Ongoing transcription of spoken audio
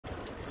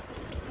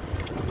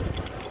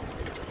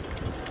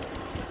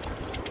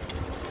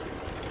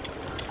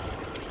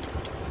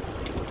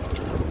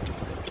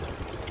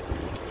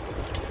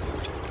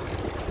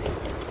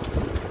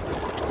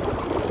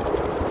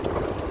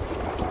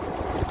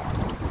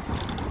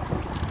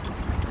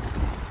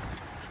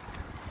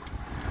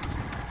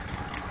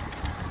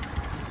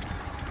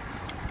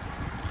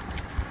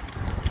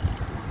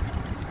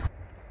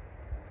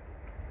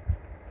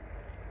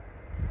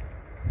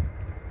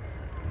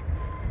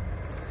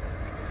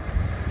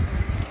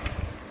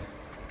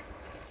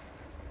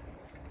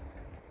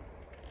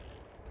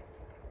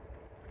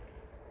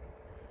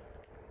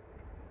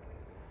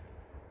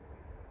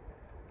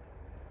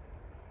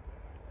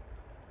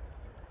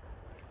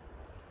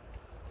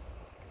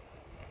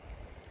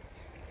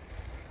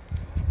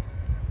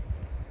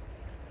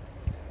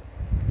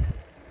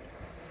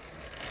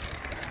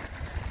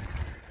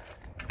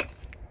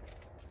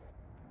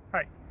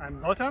I'm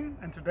Zoltan,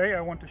 and today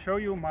I want to show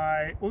you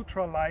my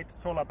ultra-light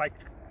solar bike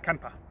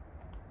camper.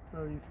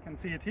 So you can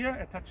see it here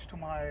attached to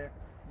my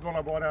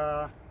Solar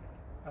Border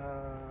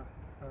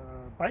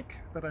bike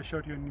that I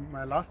showed you in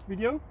my last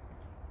video.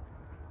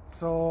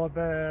 So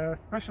the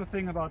special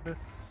thing about this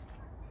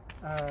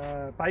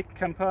bike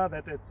camper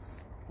that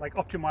it's like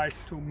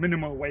optimized to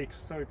minimal weight.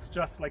 So it's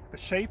just like the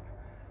shape,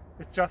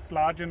 it's just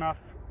large enough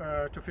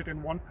to fit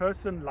in one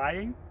person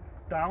lying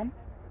down.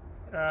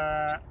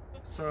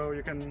 So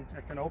I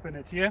can open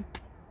it here.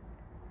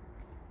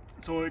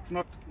 So it's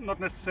not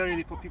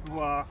necessarily for people who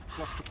are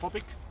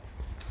claustrophobic.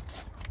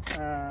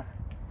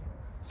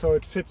 So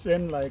it fits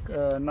in like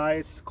a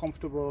nice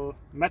comfortable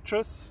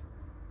mattress.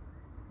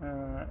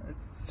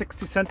 It's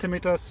 60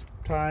 centimeters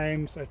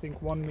times I think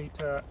 1.80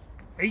 meters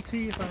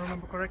if I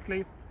remember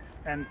correctly,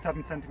 and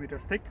 7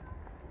 centimeters thick.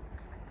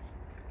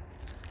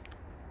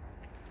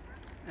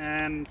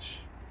 And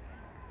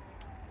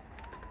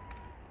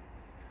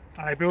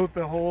I built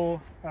the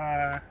whole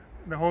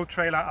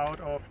trailer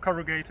out of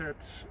corrugated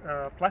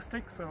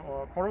plastic,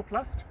 or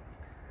coroplast.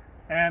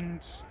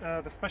 And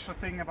the special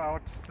thing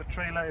about the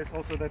trailer is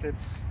also that it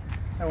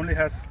only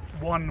has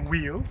one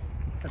wheel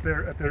at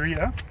the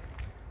rear.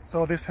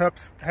 So this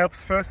helps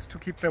first to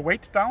keep the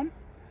weight down,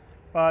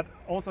 but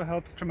also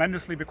helps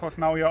tremendously because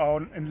now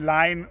you're in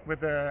line with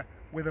the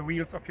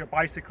wheels of your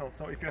bicycle.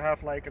 So if you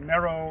have like a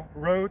narrow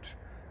road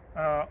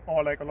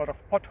or like a lot of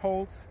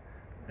potholes,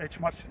 it's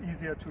much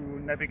easier to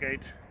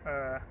navigate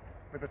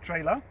with the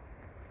trailer.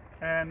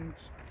 And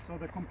so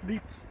the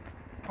complete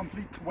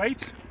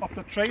weight of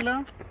the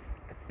trailer,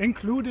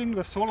 including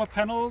the solar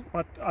panel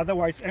but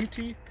otherwise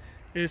empty,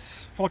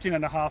 is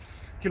 14.5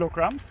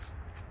 kilograms.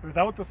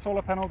 Without the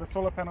solar panel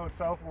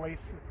itself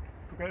weighs,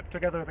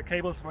 together with the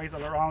cables, weighs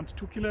around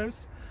 2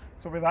 kilos.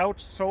 So without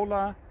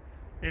solar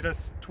it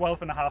is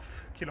 12.5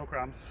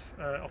 kilograms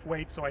of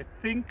weight. So I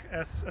think,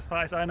 as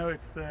far as I know,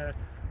 it's the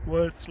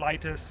world's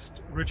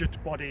lightest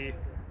rigid body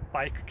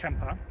bike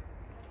camper.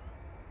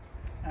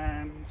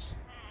 And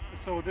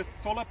so this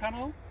solar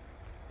panel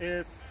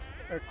is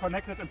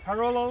connected in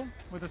parallel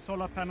with the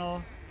solar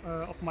panel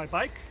of my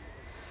bike.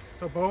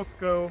 So both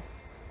go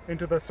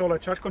into the solar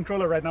charge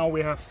controller. Right now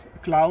we have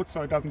cloud,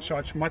 so it doesn't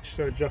charge much,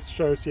 so it just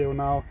shows you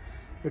now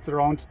it's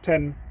around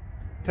 10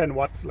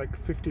 watts, like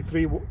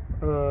 53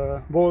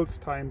 volts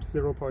times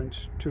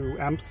 0.2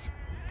 amps.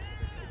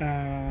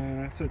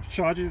 So it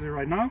charges it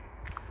right now.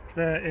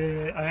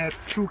 I have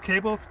two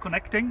cables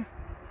connecting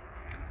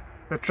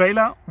the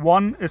trailer.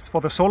 One is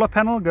for the solar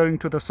panel going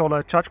to the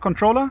solar charge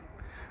controller.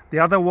 The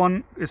other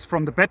one is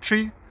from the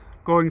battery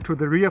going to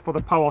the rear for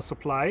the power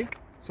supply.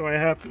 So I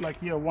have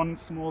like here one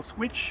small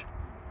switch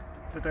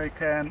that I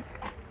can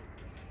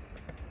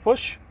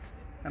push,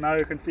 and now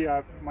you can see I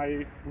have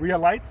my rear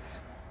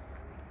lights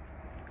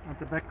at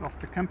the back of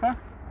the camper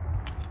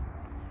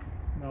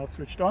now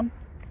switched on.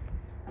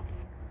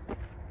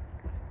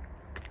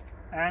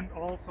 And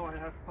also I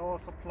have power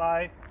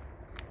supply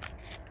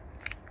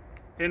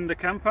in the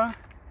camper.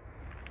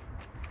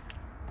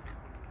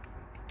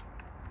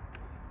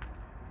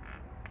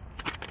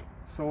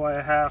 So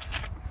I have,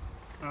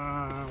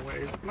 where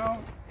is it now?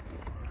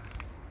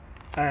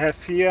 I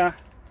have here,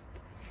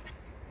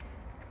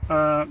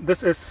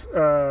 this is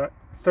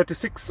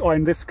 36, or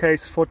in this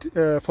case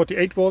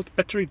 48 volt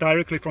battery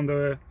directly from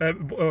the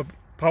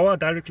power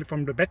directly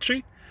from the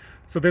battery.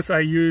 So this I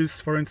use,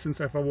 for instance,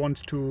 if I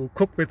want to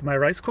cook with my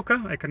rice cooker,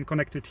 I can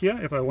connect it here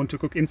if I want to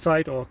cook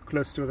inside or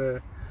close to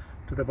the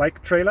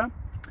bike trailer.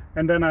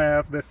 And then I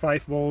have the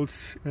 5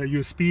 volts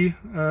USB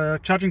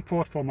charging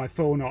port for my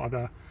phone or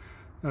other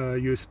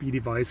USB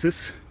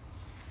devices.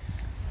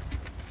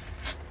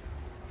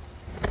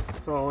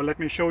 So let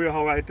me show you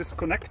how I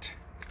disconnect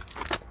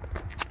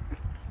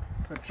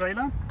the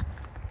trailer.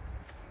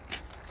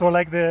 So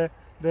like the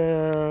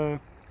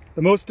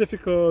most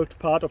difficult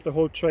part of the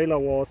whole trailer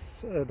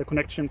was the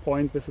connection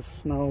point. This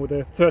is now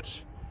the third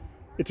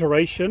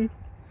iteration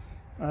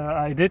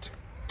I did.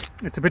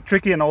 It's a bit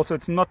tricky, and also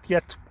it's not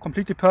yet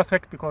completely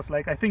perfect because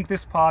like I think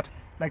this part,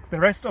 like the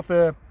rest of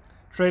the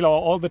trailer,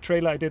 or all the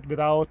trailer, I did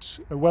without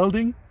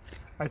welding.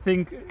 I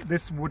think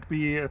this would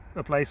be a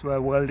place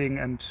where welding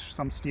and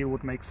some steel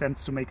would make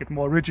sense to make it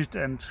more rigid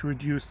and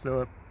reduce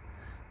the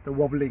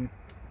wobbling.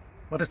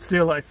 But it's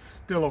still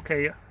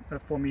okay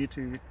for me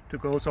to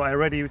go. So I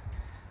already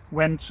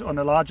went on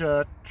a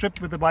larger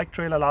trip with the bike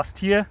trailer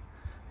last year,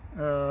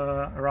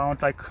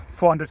 around like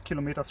 400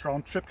 kilometers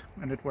round trip,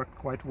 and it worked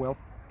quite well.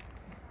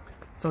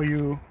 So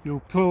you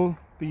pull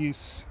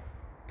these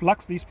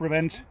plugs. These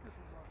prevent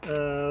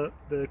the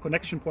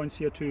connection points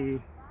here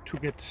to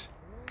get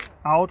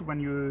out when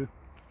you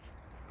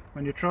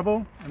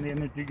travel, and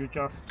then you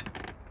just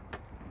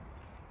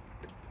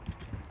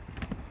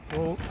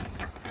pull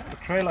the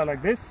trailer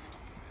like this,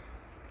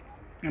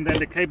 and then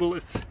the cable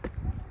is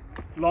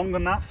long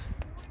enough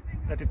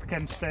that it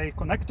can stay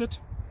connected,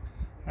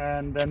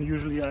 and then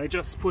usually I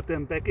just put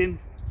them back in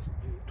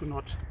to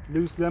not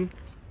lose them.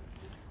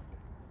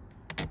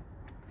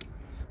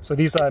 So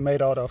these are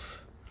made out of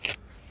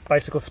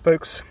bicycle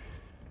spokes.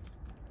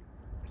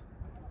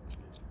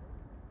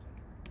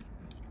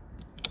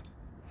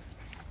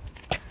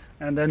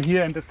 And then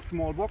here in this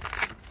small box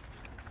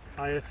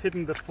I have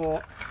hidden the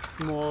 4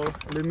 small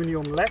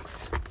aluminum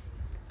legs.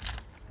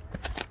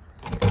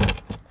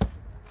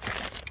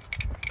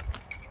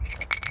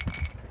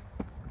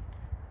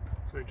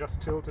 So you just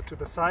tilt it to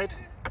the side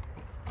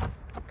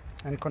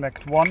and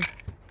connect one,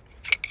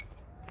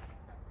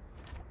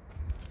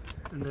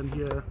 and then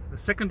here the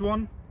second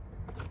one.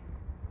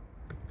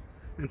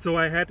 And so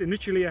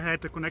initially I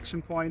had the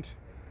connection point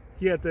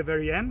here at the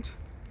very end,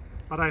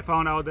 but I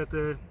found out that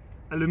the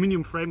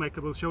aluminum frame, I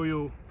will show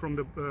you from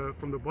the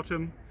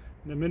bottom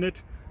in a minute,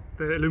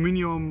 the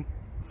aluminum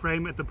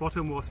frame at the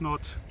bottom was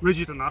not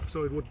rigid enough,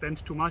 so it would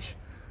bend too much.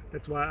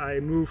 That's why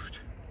I moved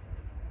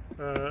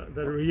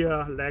the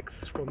rear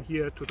legs from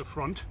here to the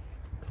front.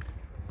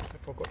 I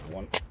forgot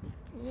one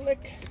leg,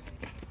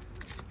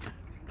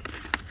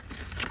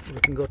 so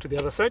we can go to the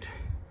other side.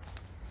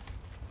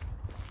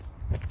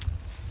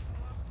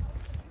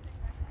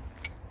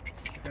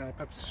 Can I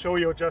perhaps show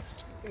you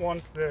just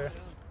once the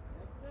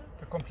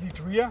complete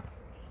rear?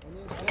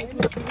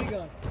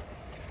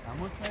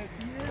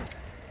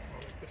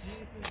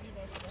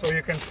 So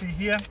you can see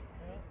here,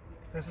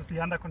 this is the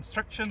under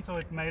construction, so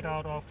it's made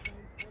out of,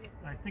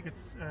 I think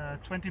it's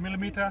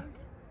 20mm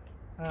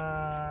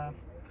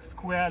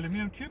square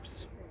aluminum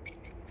tubes.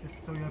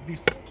 So you have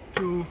these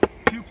 2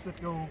 tubes that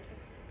go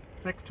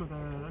back to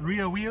the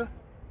rear wheel,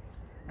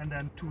 and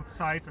then 2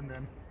 sides, and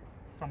then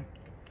some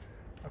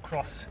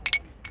across.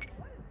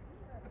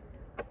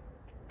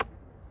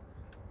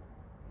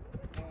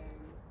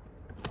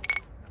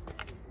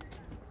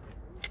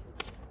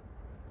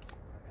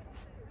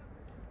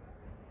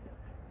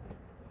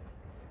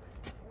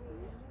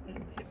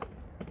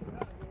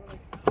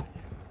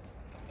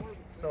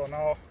 So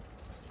now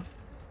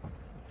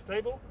it's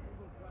stable.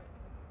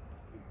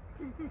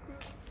 So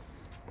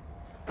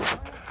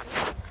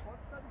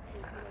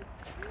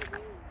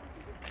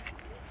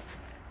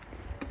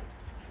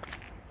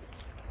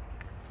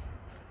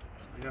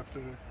we have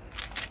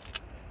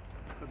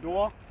the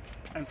door,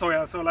 and so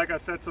yeah, so like I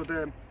said, so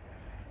the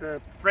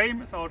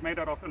frame is made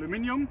out of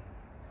aluminum,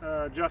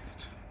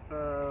 just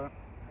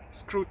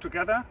screwed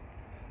together.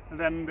 And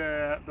then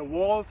the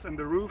walls and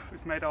the roof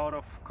is made out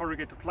of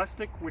corrugated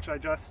plastic, which I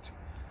just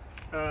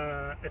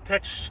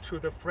attached to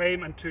the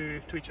frame and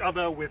to each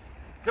other with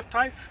zip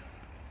ties.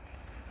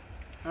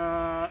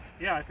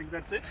 Yeah, I think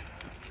that's it.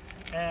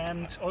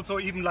 And also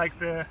even like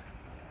the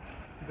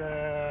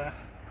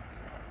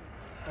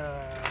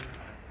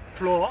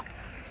floor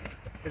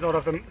is out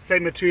of the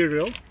same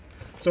material.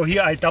 So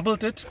here I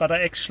doubled it, but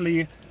I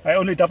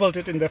only doubled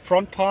it in the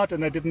front part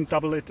and I didn't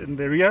double it in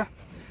the rear.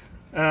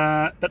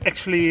 But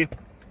actually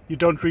you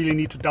don't really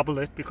need to double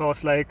it,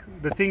 because like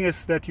the thing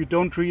is that you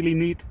don't really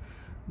need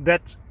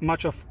that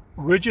much of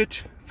rigid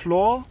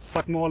floor,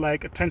 but more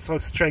like a tensile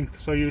strength.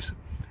 So you,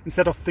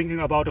 instead of thinking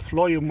about a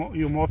floor,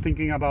 you're more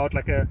thinking about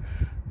like a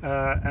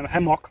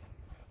hammock,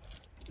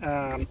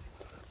 where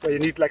you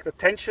need like the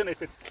tension. If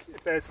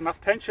there's enough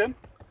tension,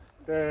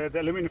 the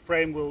aluminum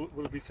frame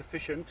will be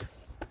sufficient.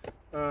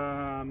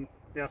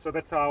 Yeah, so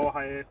that's how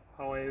I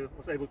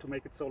was able to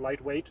make it so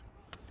lightweight.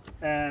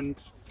 And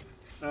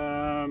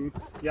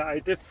yeah, I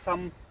did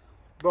some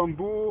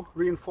bamboo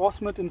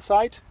reinforcement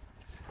inside,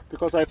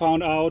 because I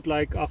found out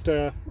like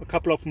after a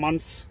couple of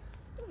months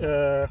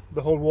the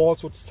whole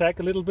walls would sag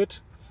a little bit.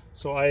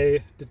 So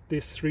I did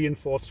this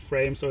reinforced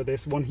frame. So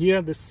there's one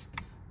here, this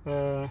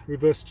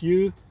reversed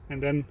U,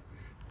 and then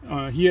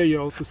here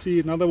you also see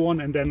another one,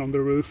 and then on the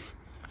roof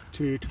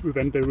to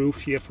prevent the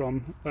roof here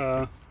from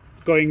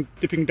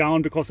dipping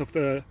down because of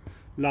the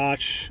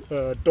large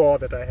door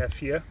that I have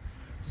here.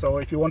 So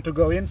if you want to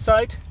go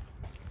inside,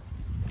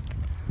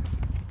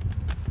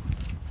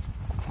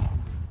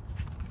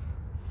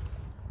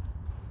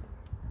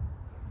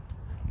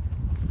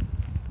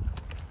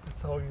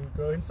 that's how you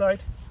go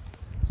inside.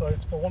 So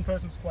it's for one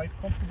person, it's quite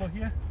comfortable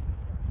here.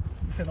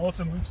 You can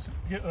also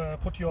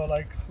put your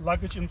like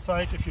luggage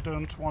inside if you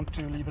don't want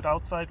to leave it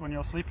outside when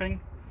you're sleeping.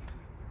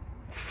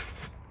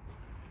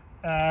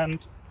 And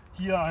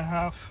here I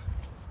have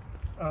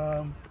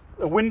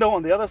a window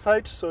on the other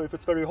side, so if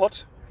it's very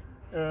hot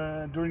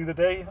during the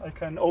day, I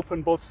can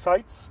open both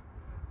sides,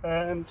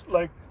 and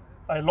like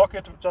I lock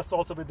it just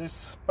also with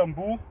this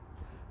bamboo.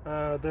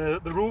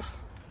 The roof,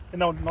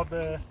 no, not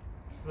the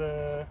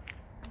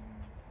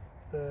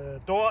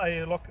door,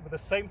 I lock with the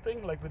same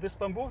thing, like with this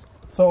bamboo.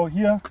 So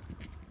here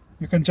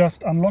you can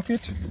just unlock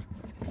it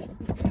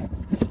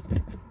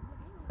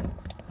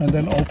and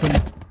then open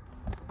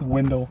the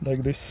window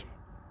like this.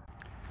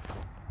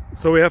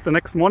 So we have the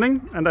next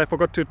morning, and I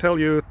forgot to tell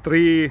you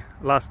 3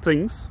 last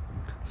things.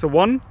 So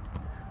one,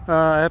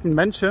 I haven't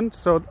mentioned.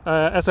 So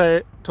as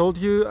I told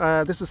you,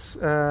 this is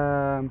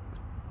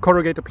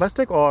corrugated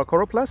plastic or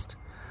coroplast,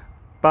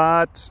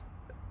 but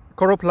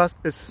coroplast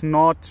is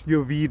not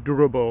UV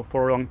durable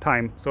for a long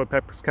time. So it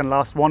perhaps can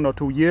last 1 or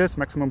 2 years,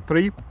 maximum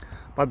 3,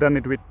 but then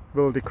it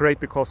will degrade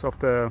because of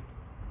the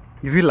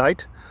UV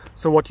light.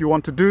 So what you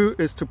want to do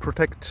is to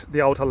protect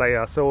the outer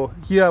layer. So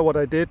here what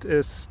I did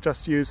is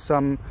just use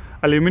some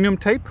aluminum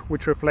tape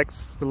which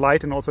reflects the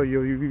light and also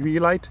your UV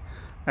light,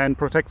 and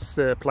protects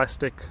the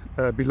plastic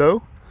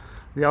below.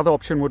 The other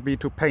option would be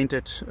to paint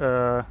it,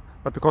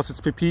 but because it's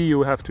PP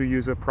you have to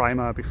use a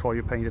primer before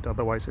you paint it,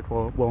 otherwise it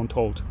won't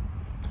hold.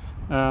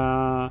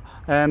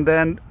 And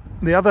then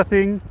the other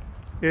thing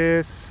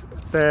is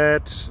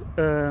that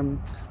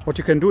what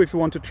you can do if you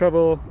want to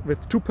travel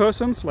with two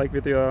persons, like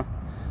with your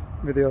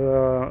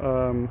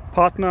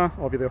partner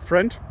or with your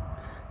friend,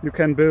 you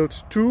can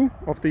build two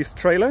of these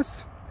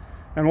trailers,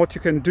 and what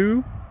you can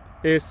do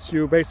is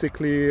you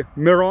basically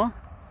mirror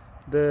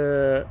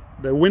the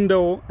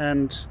window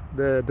and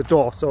the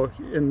door. So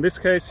in this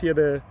case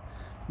here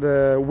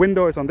the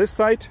window is on this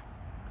side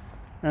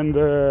and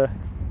the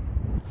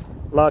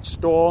large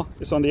door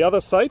is on the other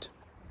side,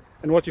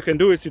 and what you can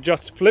do is you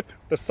just flip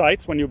the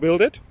sides when you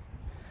build it,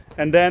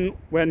 and then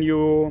when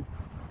you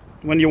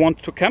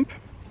want to camp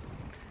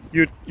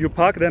you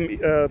park them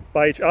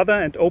by each other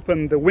and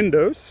open the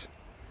windows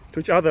to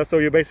each other, so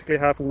you basically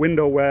have a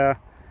window where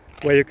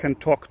you can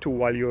talk to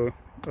while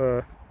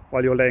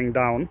you're laying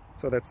down.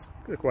 So that's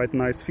a quite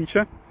nice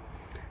feature.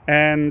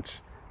 And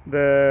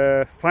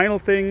the final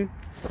thing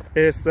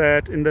is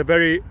that in the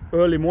very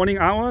early morning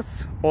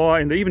hours or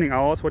in the evening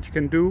hours, what you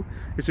can do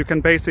is you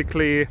can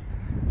basically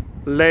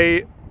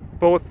lay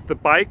both the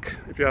bike,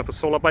 if you have a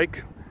solar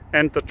bike,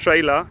 and the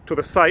trailer to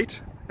the side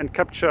and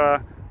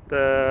capture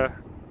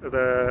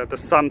the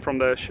sun from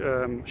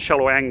the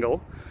shallow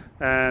angle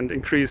and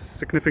increase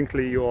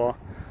significantly your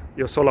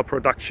solar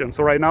production.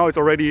 So right now it's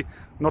already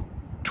not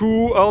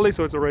too early,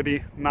 so it's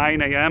already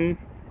 9 AM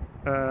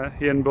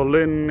here in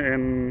Berlin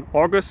in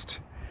August.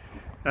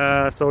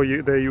 So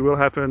you will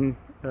have an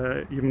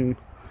even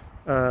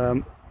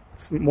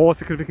more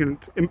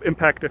significant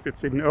impact if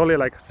it's even earlier,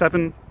 like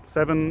 7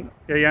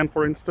 AM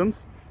for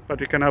instance. But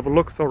you can have a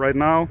look. So right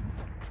now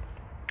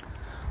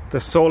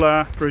the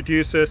solar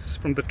produces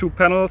from the two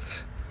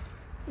panels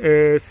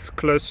is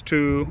close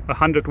to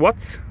 100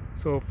 watts,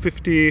 so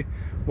 50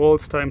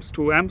 volts times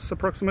 2 amps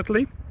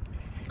approximately.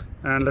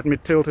 And let me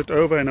tilt it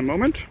over in a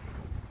moment.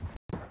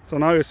 So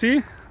now you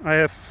see I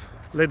have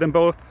laid them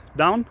both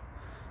down,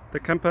 the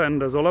camper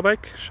and the solar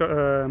bike,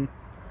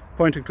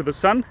 pointing to the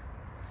sun,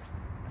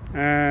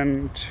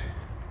 and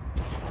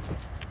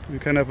you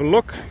can have a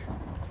look.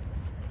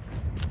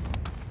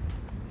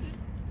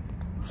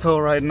 So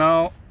right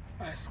now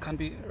it can't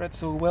be read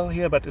so well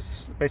here, but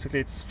it's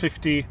basically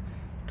 50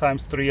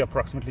 times 3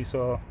 approximately,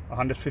 so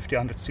 150,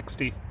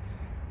 160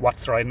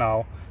 watts right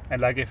now.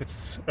 And like if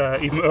it's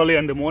even earlier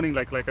in the morning,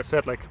 like I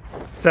said, like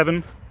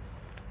 7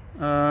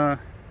 AM,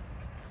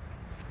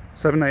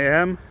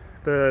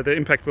 the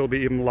impact will be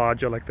even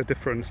larger, like the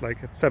difference.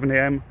 Like at 7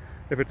 AM,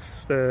 if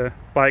it's the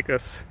bike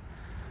is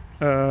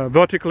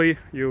vertically,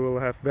 you will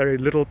have very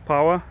little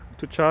power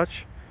to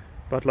charge,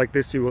 but like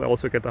this you will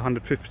also get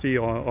 150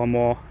 or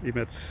more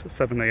even at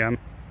 7 AM,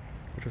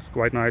 which is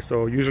quite nice.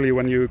 So usually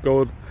when you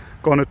go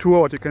on a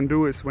tour, what you can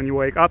do is when you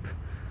wake up,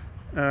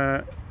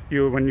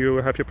 when you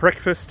have your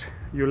breakfast,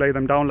 you lay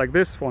them down like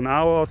this for an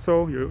hour or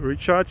so, you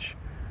recharge,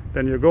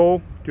 then you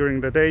go.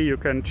 During the day you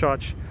can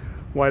charge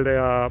while they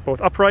are both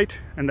upright,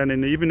 and then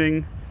in the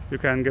evening you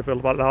can give a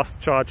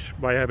last charge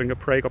by having a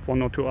break of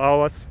 1 or 2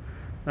 hours,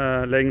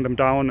 laying them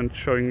down and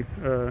showing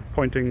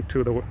pointing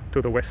to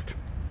the west.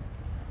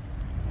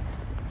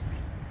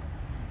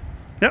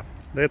 Yeah,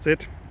 that's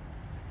it.